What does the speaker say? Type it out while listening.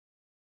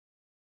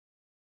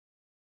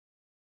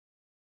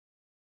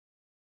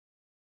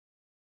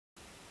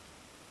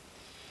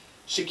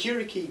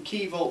Securikey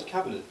key vault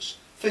cabinets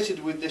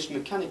fitted with this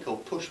mechanical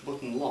push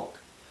button lock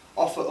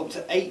offer up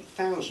to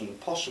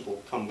 8,000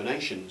 possible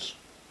combinations.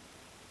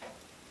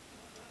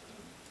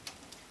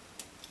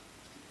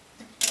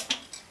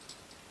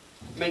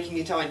 Making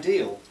it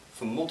ideal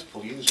for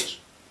multiple users.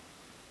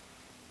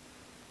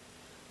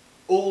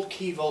 All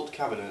key vault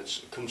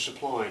cabinets come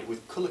supplied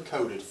with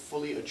colour-coded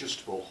fully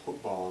adjustable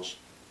hook bars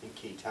and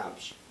key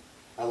tabs,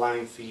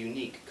 allowing for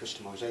unique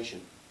customisation.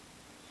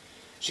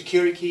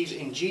 Securikey's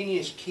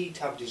ingenious key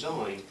tab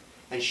design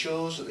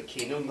ensures that the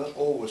key number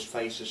always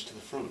faces to the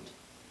front.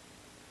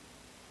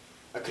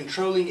 A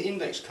controlling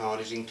index card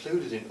is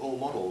included in all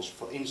models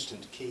for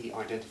instant key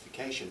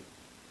identification.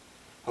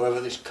 However,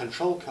 this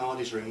control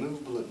card is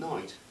removable at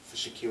night for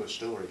secure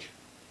storage.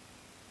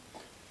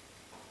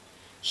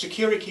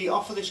 Securikey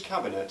offer this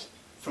cabinet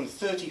from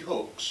 30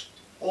 hooks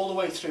all the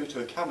way through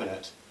to a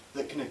cabinet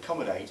that can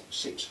accommodate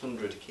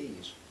 600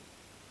 keys.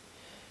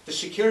 The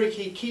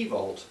Securikey key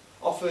vault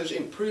offers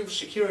improved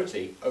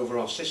security over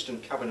our system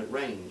cabinet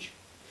range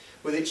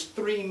with its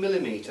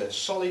 3mm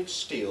solid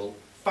steel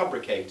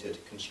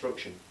fabricated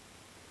construction.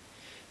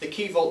 The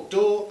key vault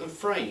door and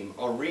frame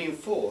are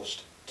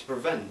reinforced to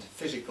prevent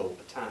physical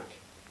attack.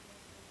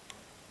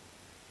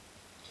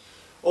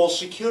 All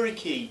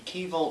Securikey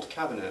key vault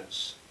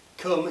cabinets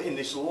come in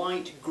this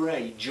light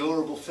grey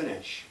durable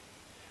finish,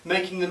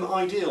 making them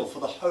ideal for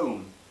the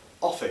home,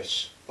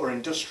 office or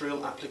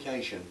industrial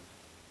application.